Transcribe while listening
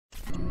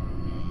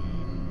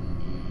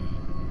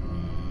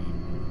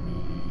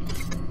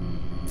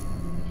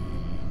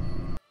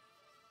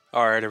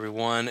All right,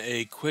 everyone,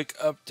 a quick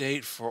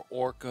update for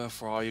Orca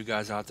for all you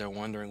guys out there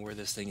wondering where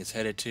this thing is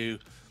headed to.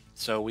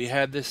 So, we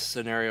had this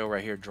scenario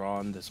right here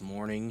drawn this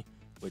morning,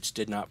 which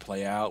did not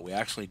play out. We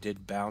actually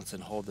did bounce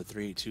and hold the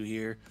 382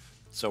 here.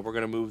 So, we're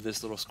going to move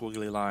this little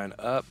squiggly line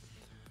up.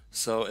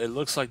 So, it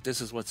looks like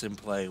this is what's in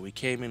play. We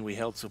came in, we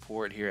held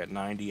support here at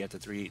 90 at the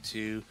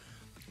 382.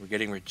 We're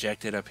getting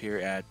rejected up here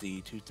at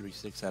the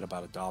 236 at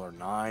about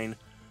 $1.09.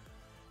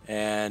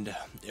 And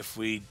if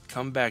we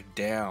come back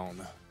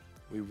down,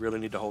 we really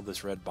need to hold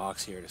this red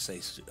box here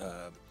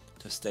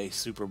to stay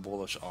super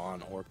bullish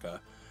on Orca.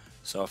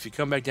 So if you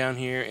come back down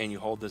here and you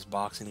hold this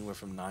box anywhere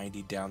from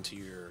 90 down to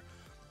your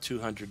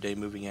 200-day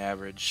moving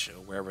average,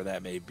 wherever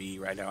that may be.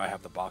 Right now I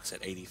have the box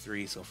at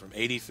 83, so from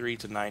 83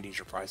 to 90 is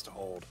your price to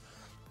hold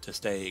to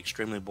stay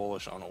extremely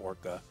bullish on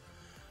Orca.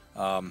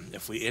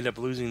 If we end up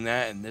losing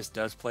that and this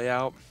does play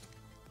out,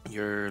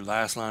 your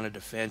last line of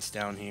defense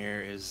down here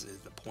is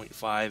the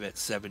 0.5 at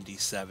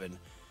 77.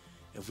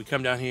 If we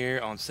come down here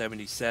on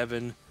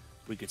 77,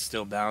 we could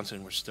still bounce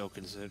and we're still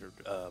considered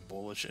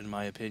bullish in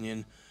my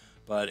opinion.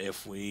 But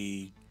if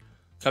we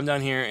come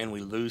down here and we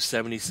lose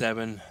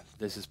 77,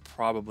 this is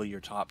probably your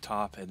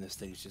top, and this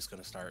thing's just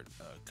going to start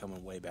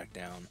coming way back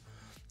down.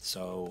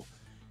 So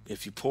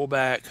if you pull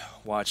back,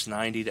 watch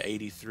 90 to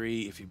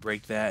 83. If you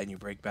break that and you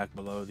break back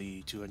below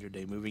the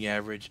 200-day moving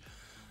average,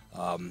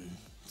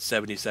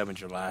 77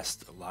 is your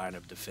last line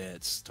of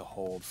defense to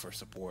hold for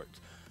support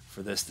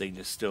for this thing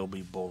to still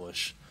be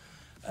bullish.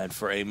 And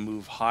for a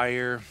move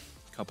higher,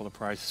 a couple of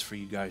prices for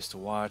you guys to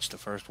watch. The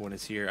first one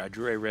is here. I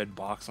drew a red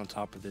box on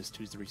top of this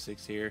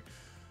 236 here.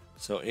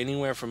 So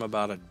anywhere from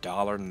about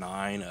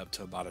 $1.09 up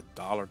to about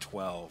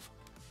 $1.12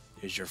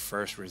 is your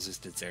first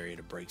resistance area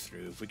to break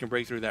through. If we can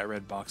break through that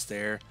red box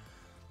there,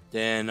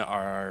 then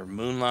our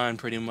moon line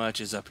pretty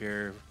much is up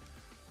here,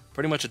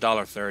 pretty much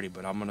 $1.30,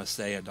 but I'm going to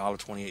say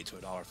 $1.28 to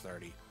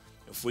 $1.30.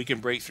 If we can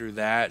break through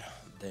that,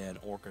 then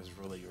Orca's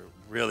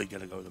really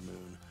going to go to the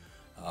moon.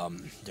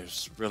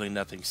 There's really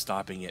nothing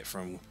stopping it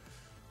from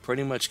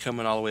pretty much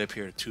coming all the way up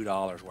here to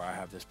 $2 where I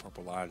have this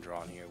purple line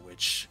drawn here,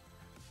 which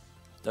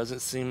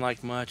doesn't seem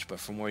like much, but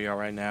from where you are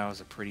right now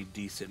is a pretty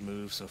decent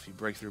move. So if you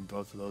break through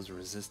both of those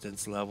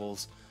resistance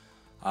levels,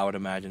 I would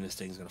imagine this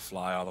thing's going to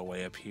fly all the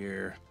way up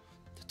here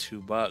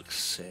to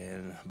 $2,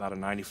 and about a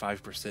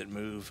 95%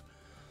 move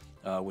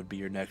would be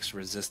your next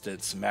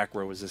resistance,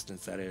 macro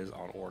resistance that is,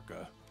 on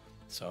Orca.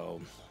 So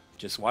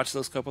just watch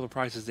those couple of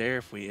prices there.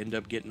 If we end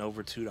up getting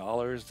over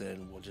 $2,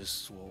 then we'll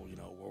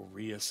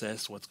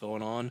reassess what's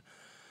going on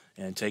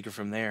and take it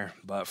from there.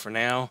 But for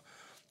now,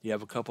 you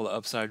have a couple of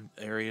upside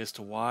areas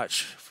to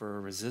watch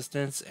for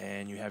resistance,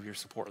 and you have your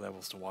support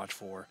levels to watch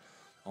for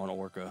on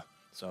Orca.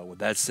 So with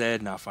that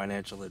said, not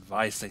financial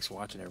advice. Thanks for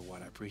watching,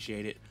 everyone. I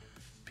appreciate it.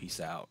 Peace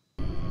out.